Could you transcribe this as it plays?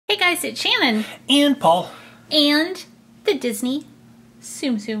Hey guys, it's Shannon. And Paul. And the Disney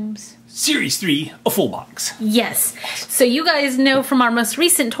Tsum Tsums. Series 3, a full box. Yes. So you guys know from our most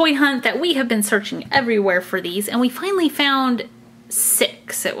recent toy hunt that we have been searching everywhere for these, and we finally found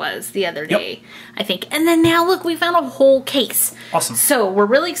 6, it was, the other day, I think. And then now, look, we found a whole case. Awesome. So we're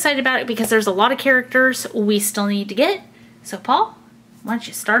really excited about it because there's a lot of characters we still need to get. So Paul, why don't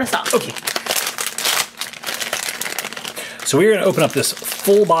you start us off? Okay. So we're going to open up this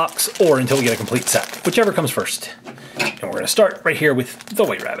full box or until we get a complete set, whichever comes first. And we're going to start right here with the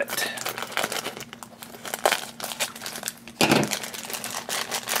White Rabbit.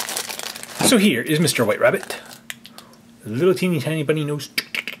 So here is Mr. White Rabbit. Little teeny tiny bunny nose.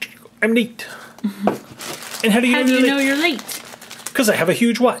 I'm late. And how do you know you're late? Because I have a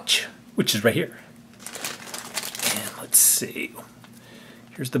huge watch, which is right here. And let's see.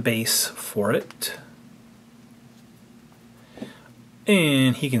 Here's the base for it.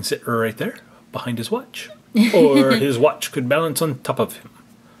 And he can sit right there behind his watch. Or his watch could balance on top of him.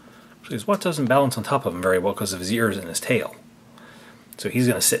 Actually, his watch doesn't balance on top of him very well because of his ears and his tail. So he's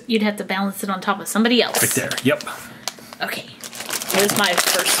going to sit. You'd have to balance it on top of somebody else. Right there, yep. Okay, here's my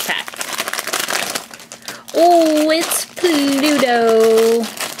first pack. Oh, it's Pluto.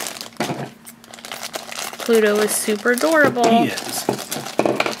 Pluto is super adorable. He is.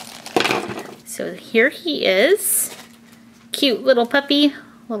 So here he is. Cute little puppy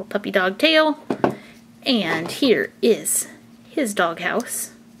dog tail. And here is his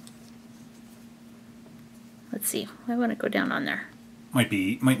doghouse. Let's see, I want to go down on there. Might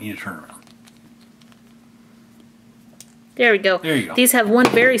need a turnaround. There we go. There you go. These have one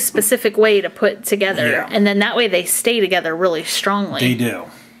very specific way to put together, Yeah. and then that way they stay together really strongly. They do.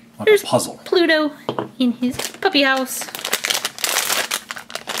 Like Here's a puzzle. Pluto in his puppy house.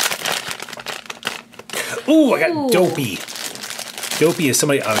 Ooh, I got Dopey. Dopey is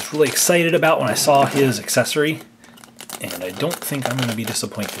somebody I was really excited about when I saw his accessory, and I don't think I'm going to be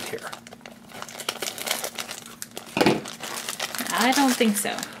disappointed here. I don't think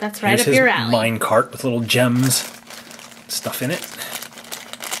so. That's right Here's up your his alley. mine cart with little gems, stuff in it.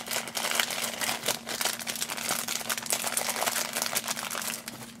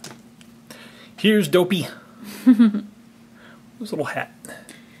 Here's Dopey. His little hat.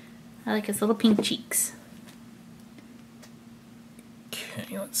 I like his little pink cheeks.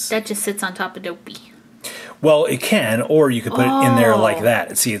 Okay, let's see. That just sits on top of Dopey. Well, it can, or you could put it in there like that.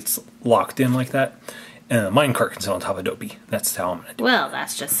 And see, it's locked in like that. And the minecart can sit on top of Dopey. That's how I'm going to do it. Well,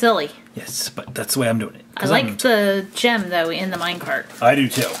 that's just silly. Yes, but that's the way I'm doing it. I like the gem, though, in the minecart. I do,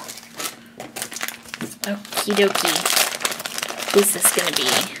 too. Okie dokie. Who's this going to be?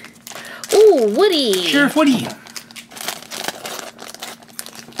 Ooh, Woody! Sheriff Woody!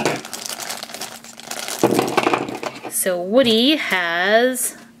 So Woody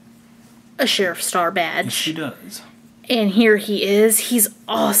has a Sheriff Star badge. Yes, she does. And here he is. He's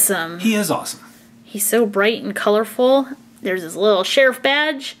awesome. He is awesome. He's so bright and colorful. There's his little sheriff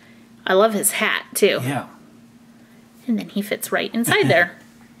badge. I love his hat, too. Yeah. And then he fits right inside there.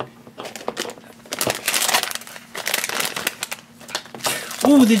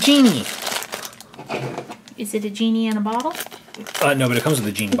 Ooh, the Genie! Is it a genie in a bottle? No, but it comes with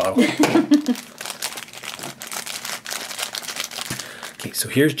a Genie bottle. Okay, so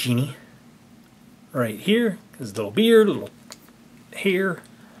here's Genie. Right here. His little beard, little hair.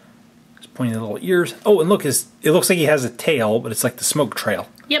 His pointy little ears. Oh, and look, it looks like he has a tail, but it's like the smoke trail.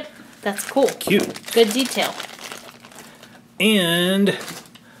 Yep, that's cool. Cute. Good detail. And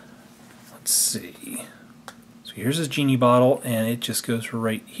let's see. So here's his Genie bottle, and it just goes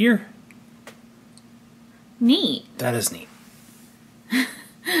right here. Neat. That is neat.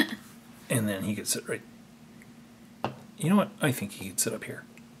 And then he could sit right... You know what? I think he could sit up here.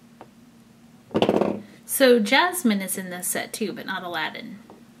 So Jasmine is in this set too, but not Aladdin.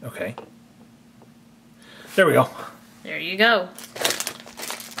 Okay. There we go. There you go.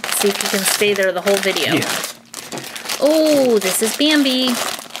 Let's see if you can stay there the whole video. Yeah. Oh, this is Bambi.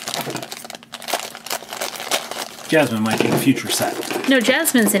 Jasmine might be in a future set. No,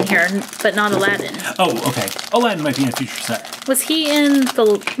 Jasmine's in here, but not Aladdin. Oh, okay. Aladdin might be in a future set. Was he in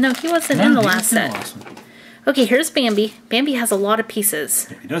the... No, he wasn't in the last set. Okay, here's Bambi. Bambi has a lot of pieces.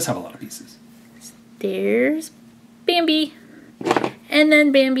 Yeah, he does have a lot of pieces. There's Bambi. And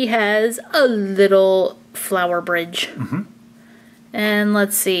then Bambi has a little flower bridge. Mm-hmm. And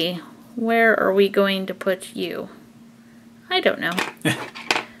let's see. Where are we going to put you? I don't know.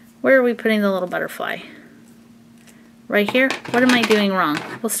 Where are we putting the little butterfly? Right here? What am I doing wrong?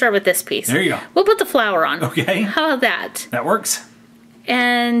 We'll start with this piece. There you go. We'll put the flower on. Okay. How about that? That works.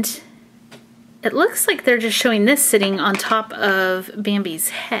 And It looks like they're just showing this sitting on top of Bambi's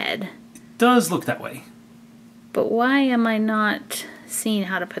head. It does look that way. But why am I not seeing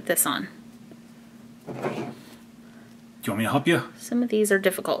how to put this on? Do you want me to help you? Some of these are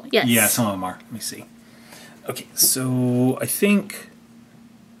difficult. Yes. Yeah, some of them are. Let me see. Okay, so I think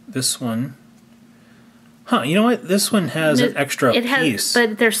this one... Huh, you know what? This one has an extra piece.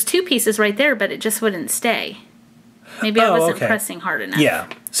 But there's 2 pieces right there, but it just wouldn't stay. Maybe I wasn't pressing hard enough. Yeah,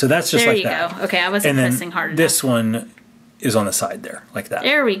 so that's just like that. There you go. Okay, I wasn't pressing hard enough. This one is on the side there, like that.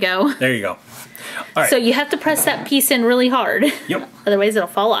 There we go. There you go. All right. So you have to press that piece in really hard. Yep. Otherwise it'll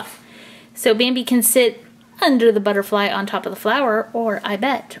fall off. So Bambi can sit under the butterfly on top of the flower, or I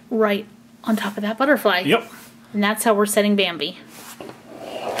bet right on top of that butterfly. Yep. And that's how we're setting Bambi.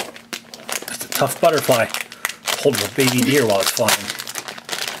 It's a tough butterfly. Holding a baby deer while it's flying.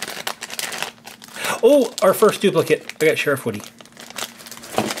 Oh, our first duplicate. I got Sheriff Woody.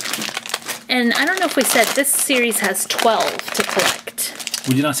 And I don't know if we said this series has 12 to collect.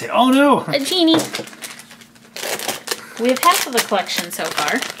 We did not say, oh no! A Genie. We have half of the collection so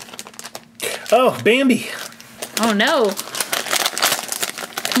far. Oh, Bambi. Oh no.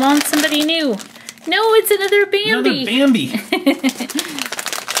 Come on, somebody new. No, it's another Bambi. Another Bambi.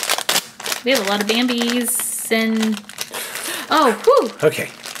 We have a lot of Bambis and... Oh, whew. Okay.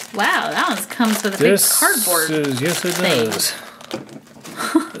 Wow, that one comes with a big cardboard yes, it thing. does.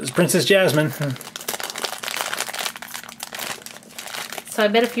 This is Princess Jasmine. So I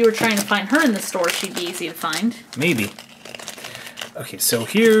bet if you were trying to find her in the store, she'd be easy to find. Maybe. Okay, so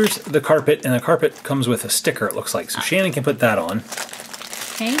here's the carpet, and the carpet comes with a sticker, it looks like. So Shannon can put that on.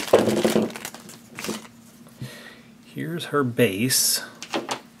 Okay. Here's her base.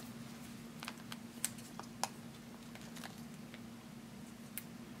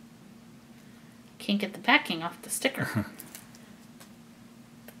 Can't get the backing off the sticker.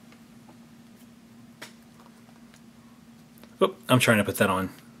 Oh, I'm trying to put that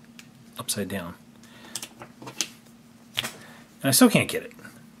on upside down. And I still can't get it.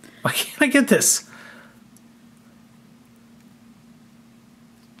 Why can't I get this?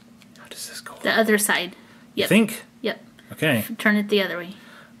 How does this go? The other side. Yep. You think? Yep. Okay. Turn it the other way.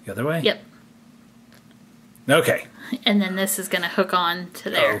 The other way? Yep. Okay. And then this is going to hook on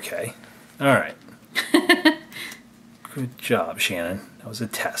to there. Okay. All right. Good job, Shannon. That was a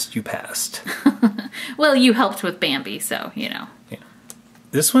test. You passed. Well, you helped with Bambi, so, you know. Yeah.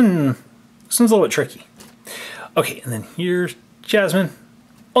 This one's a little bit tricky. Okay, and then here's Jasmine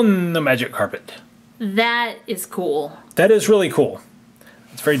on the magic carpet. That is cool. That is really cool.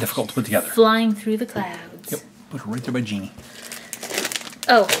 It's very difficult to put together. Flying through the clouds. Yep. Put her right there by Genie.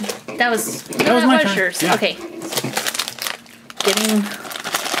 Oh, that was my turn. yours. Yeah. Okay.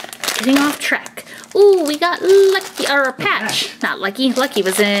 Getting off track. Ooh, we got Lucky, or Patch. Not Lucky. Lucky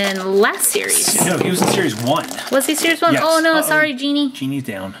was in last series. No, he was in series 1. Was he series 1? Yes. Oh no, sorry, Genie. Genie's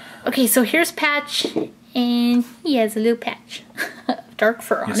down. Okay, so here's Patch, and he has a little patch of dark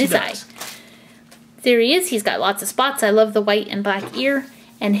fur on his eye. There he is. He's got lots of spots. I love the white and black ear.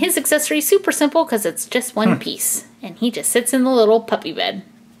 And his accessory is super simple because it's just one piece. And he just sits in the little puppy bed.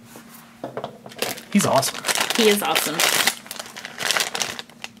 He's awesome. He is awesome.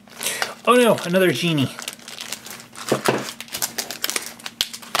 Oh no, another Genie.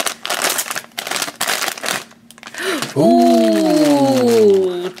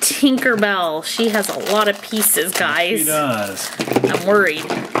 Ooh, Tinkerbell. She has a lot of pieces, guys. She does. I'm worried.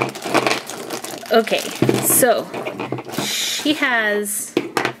 Okay, so she has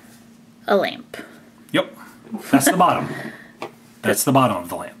a lamp. Yep. That's the bottom. That's the bottom of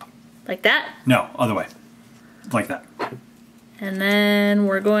the lamp. Like that? No, other way. Like that. And then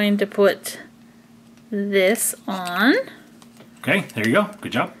we're going to put this on. Okay, there you go.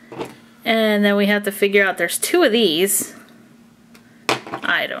 Good job. And then we have to figure out there's 2 of these.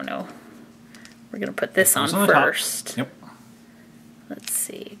 I don't know. We're going to put this on first. Yep. Let's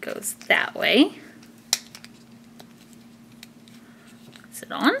see. It goes that way. Is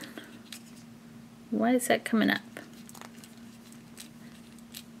it on? Why is that coming up?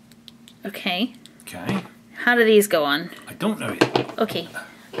 Okay. Okay. How do these go on? I don't know yet. Okay.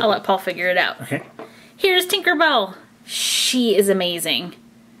 I'll let Paul figure it out. Okay. Here's Tinkerbell. She is amazing.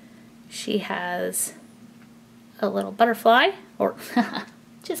 She has a little butterfly. Or,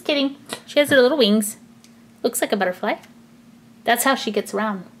 just kidding. She has her little wings. Looks like a butterfly. That's how she gets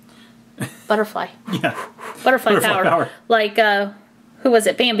around. Butterfly. Yeah. Butterfly power. Like, who was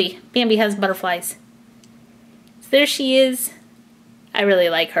it? Bambi. Bambi has butterflies. So there she is. I really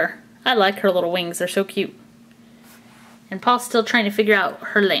like her. I like her little wings. They're so cute. And Paul's still trying to figure out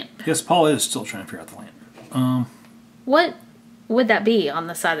her lamp. Yes, Paul is still trying to figure out the lamp. What would that be on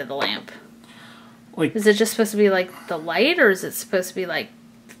the side of the lamp? Like, Is it just supposed to be like the light, or is it supposed to be like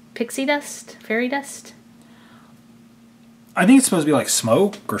pixie dust, fairy dust? I think it's supposed to be like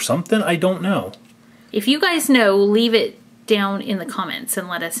smoke or something. I don't know. If you guys know, leave it down in the comments and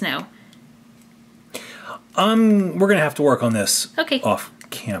let us know. We're gonna have to work on this off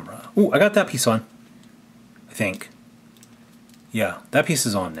camera. Ooh, I got that piece on. I think. Yeah, that piece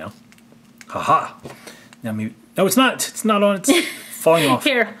is on now. Haha. Now maybe. No, it's not. It's not on. It's falling off.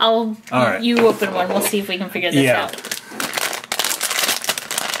 Here, All right. You open one. We'll see if we can figure this out.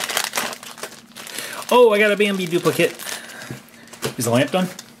 Oh, I got a Bambi duplicate. Is the lamp done?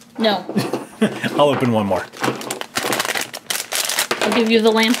 No. I'll open one more. I'll give you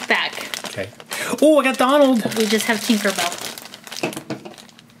the lamp back. Okay. Oh, I got Donald. We just have Tinkerbell.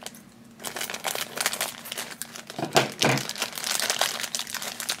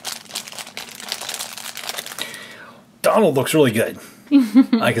 Donald looks really good.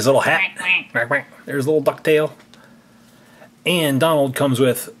 Like his little hat. There's a little ducktail. And Donald comes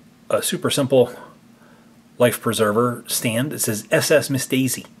with a super simple life preserver stand. It says SS Miss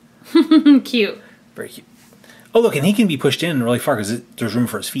Daisy. Cute. Very cute. Oh, look, and he can be pushed in really far because there's room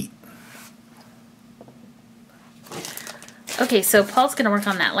for his feet. Okay, so Paul's going to work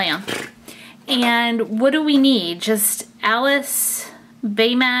on that lamp. And what do we need? Just Alice,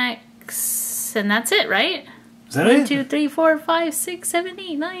 Baymax, and that's it, right? Is that it? 1, 2, 3, 4, 5, 6, 7,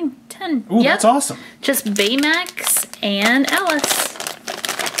 8, 9, 10. Ooh, that's awesome. Just Baymax and Alice.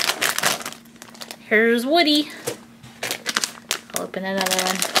 Here's Woody. I'll open another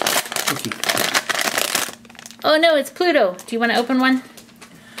one. Okay. Oh no, it's Pluto. Do you want to open one?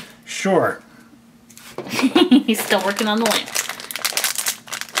 Sure. He's still working on the lamp.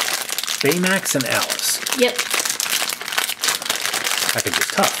 Baymax and Alice. Yep. Package is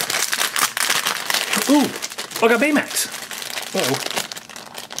tough. Ooh, I got Baymax. Uh-oh.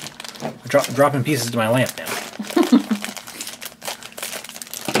 I'm dropping pieces to my lamp now.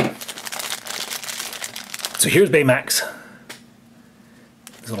 So here's Baymax.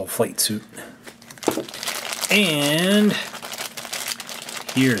 His little flight suit. And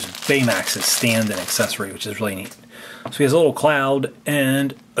here's Baymax's stand and accessory, which is really neat. So he has a little cloud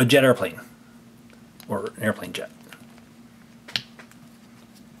and a jet airplane. Or an airplane jet.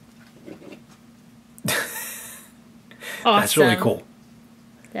 Awesome. That's really cool.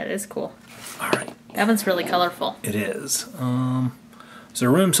 That is cool. All right. That one's really colorful. It is. Is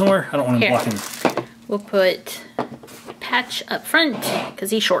there room somewhere? I don't want him blocking. We'll put Patch up front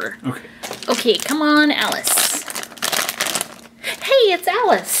because he's shorter. Okay. Okay, come on, Alice. Hey, it's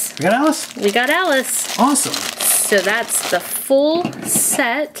Alice. We got Alice? We got Alice. Awesome. So that's the full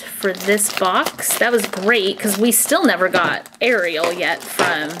set for this box. That was great because we still never got Ariel yet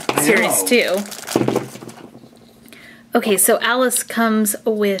from Series 2. Okay, so Alice comes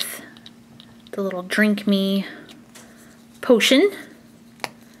with the little drink me potion.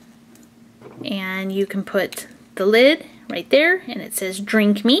 And you can put the lid right there and it says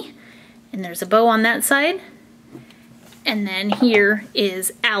drink me. And there's a bow on that side. And then here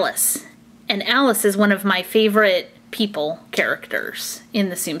is Alice. And Alice is one of my favorite people characters in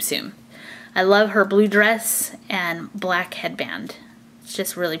the Tsum Tsum. I love her blue dress and black headband. It's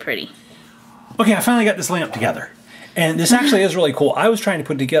just really pretty. Okay, I finally got this lamp together. And this actually is really cool. I was trying to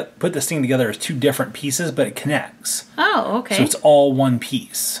put this thing together as two different pieces, but it connects. Oh, okay. So it's all one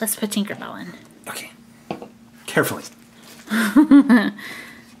piece. Let's put Tinkerbell in. Okay. Carefully.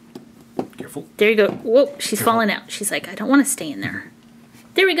 Careful. There you go. Whoa, she's falling out. She's like, I don't want to stay in there.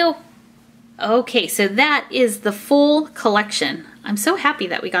 There we go. Okay, so that is the full collection. I'm so happy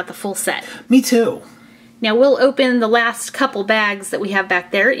that we got the full set. Me too. Now we'll open the last couple bags that we have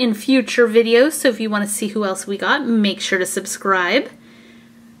back there in future videos, so if you want to see who else we got, make sure to subscribe.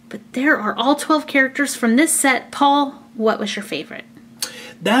 But there are all 12 characters from this set. Paul, what was your favorite?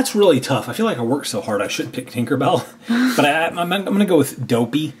 That's really tough. I feel like I worked so hard I should pick Tinkerbell. But I'm going to go with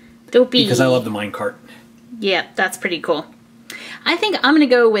Dopey. Dopey. Because I love the minecart. Yeah, that's pretty cool. I think I'm going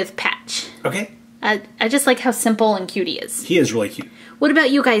to go with Patch. Okay. I just like how simple and cute he is. He is really cute. What about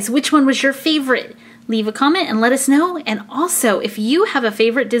you guys? Which one was your favorite? Leave a comment and let us know. And also, if you have a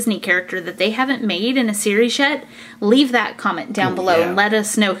favorite Disney character that they haven't made in a series yet, leave that comment down below and let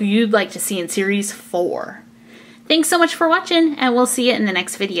us know who you'd like to see in Series 4. Thanks so much for watching, and we'll see you in the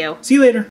next video. See you later.